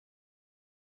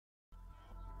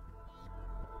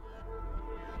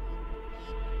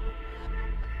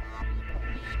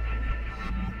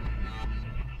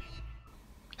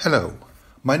Hello,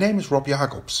 my name is Rob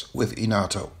Jacobs with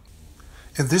Inato.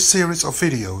 In this series of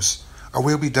videos, I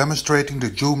will be demonstrating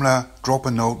the Joomla Drop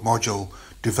a Note module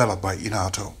developed by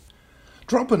Inato.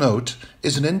 Drop a Note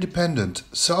is an independent,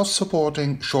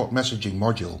 self-supporting short messaging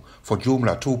module for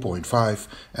Joomla 2.5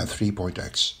 and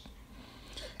 3.x.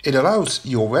 It allows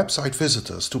your website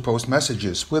visitors to post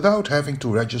messages without having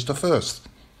to register first.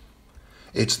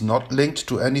 It's not linked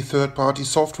to any third-party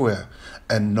software,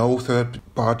 and no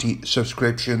third-party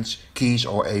subscriptions, keys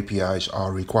or APIs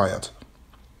are required.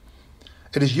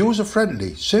 It is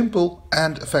user-friendly, simple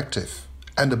and effective,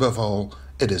 and above all,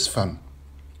 it is fun.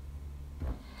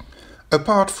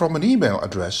 Apart from an email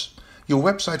address, your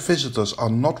website visitors are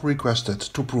not requested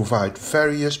to provide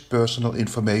various personal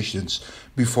information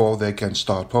before they can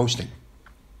start posting.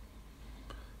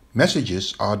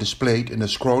 Messages are displayed in a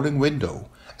scrolling window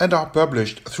and are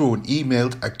published through an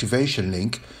emailed activation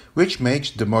link, which makes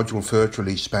the module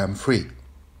virtually spam-free.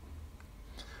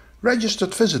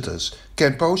 Registered visitors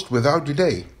can post without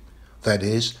delay. That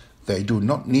is, they do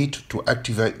not need to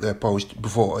activate their post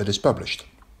before it is published.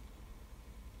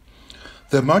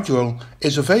 The module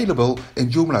is available in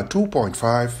Joomla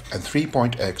 2.5 and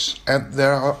 3.x, and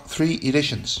there are 3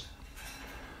 editions.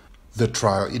 The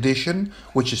trial edition,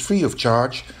 which is free of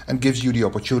charge and gives you the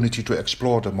opportunity to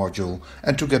explore the module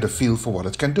and to get a feel for what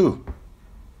it can do.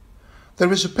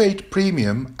 There is a paid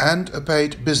premium and a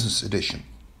paid business edition.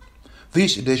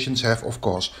 These editions have, of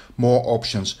course, more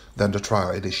options than the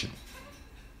trial edition.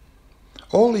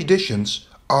 All editions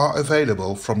are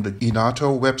available from the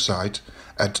Inato website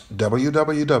at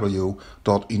www.inato.nl.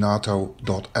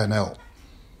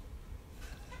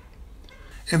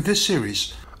 In this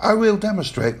series, I will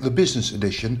demonstrate the business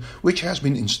edition, which has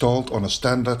been installed on a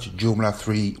standard Joomla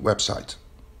 3 website.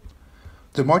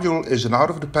 The module is an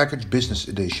out-of-the-package business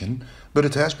edition, but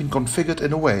it has been configured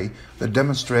in a way that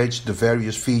demonstrates the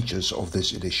various features of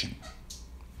this edition.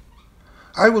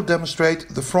 I will demonstrate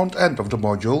the front end of the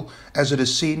module as it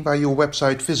is seen by your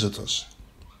website visitors.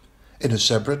 In a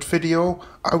separate video,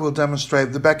 I will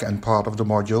demonstrate the back-end part of the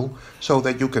module so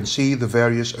that you can see the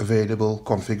various available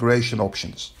configuration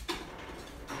options.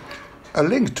 A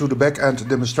link to the back-end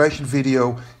demonstration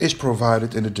video is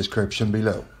provided in the description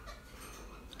below.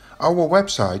 Our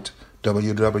website,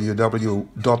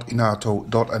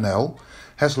 www.inato.nl,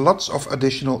 has lots of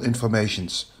additional information.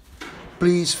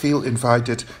 Please feel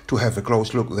invited to have a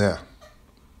close look there.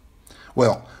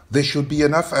 Well, this should be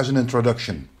enough as an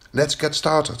introduction. Let's get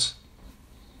started.